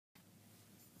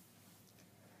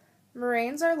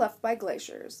Moraines are left by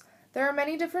glaciers. There are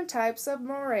many different types of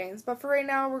moraines, but for right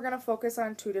now we're going to focus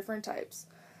on two different types.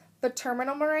 The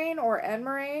terminal moraine or end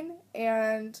moraine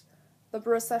and the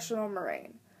recessional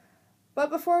moraine. But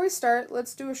before we start,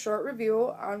 let's do a short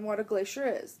review on what a glacier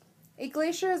is. A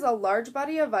glacier is a large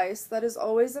body of ice that is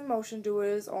always in motion due to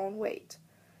its own weight.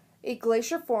 A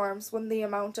glacier forms when the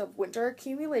amount of winter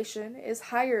accumulation is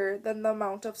higher than the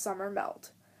amount of summer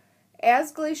melt.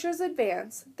 As glaciers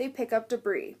advance, they pick up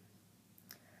debris.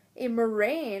 A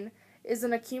moraine is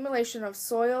an accumulation of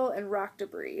soil and rock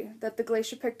debris that the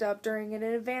glacier picked up during an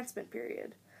advancement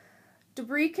period.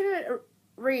 Debris can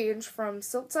range from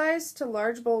silt-sized to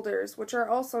large boulders, which are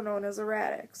also known as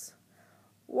erratics.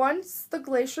 Once the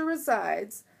glacier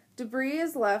resides, debris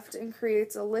is left and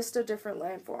creates a list of different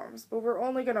landforms, but we're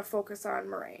only going to focus on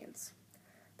moraines.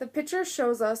 The picture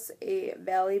shows us a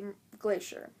valley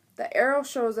glacier. The arrow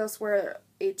shows us where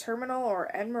a terminal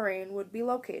or end moraine would be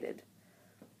located.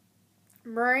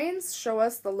 Moraines show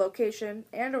us the location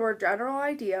and/or general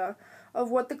idea of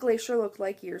what the glacier looked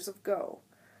like years ago.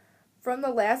 From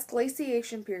the last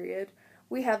glaciation period,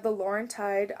 we have the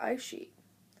Laurentide ice sheet.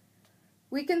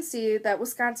 We can see that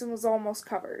Wisconsin was almost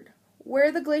covered.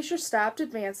 Where the glacier stopped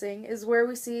advancing is where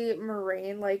we see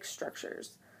moraine-like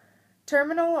structures.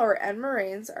 Terminal or end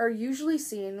moraines are usually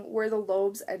seen where the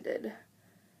lobes ended.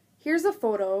 Here's a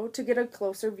photo to get a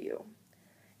closer view.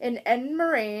 An end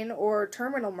moraine or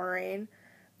terminal moraine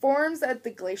forms at the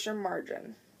glacier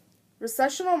margin.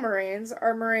 Recessional moraines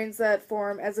are moraines that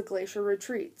form as a glacier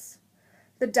retreats.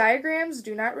 The diagrams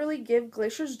do not really give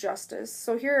glaciers justice,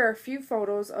 so here are a few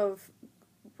photos of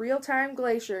real-time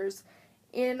glaciers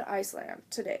in Iceland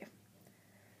today.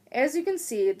 As you can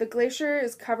see, the glacier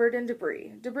is covered in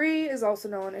debris. Debris is also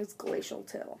known as glacial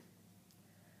till.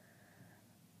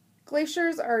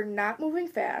 Glaciers are not moving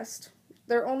fast.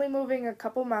 They're only moving a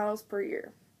couple miles per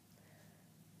year.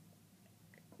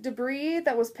 Debris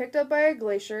that was picked up by a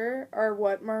glacier are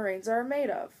what moraines are made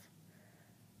of.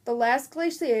 The last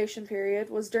glaciation period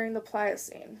was during the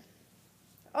Pliocene.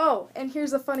 Oh, and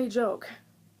here's a funny joke.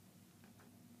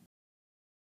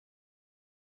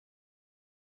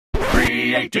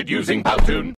 Created using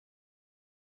Powtoon.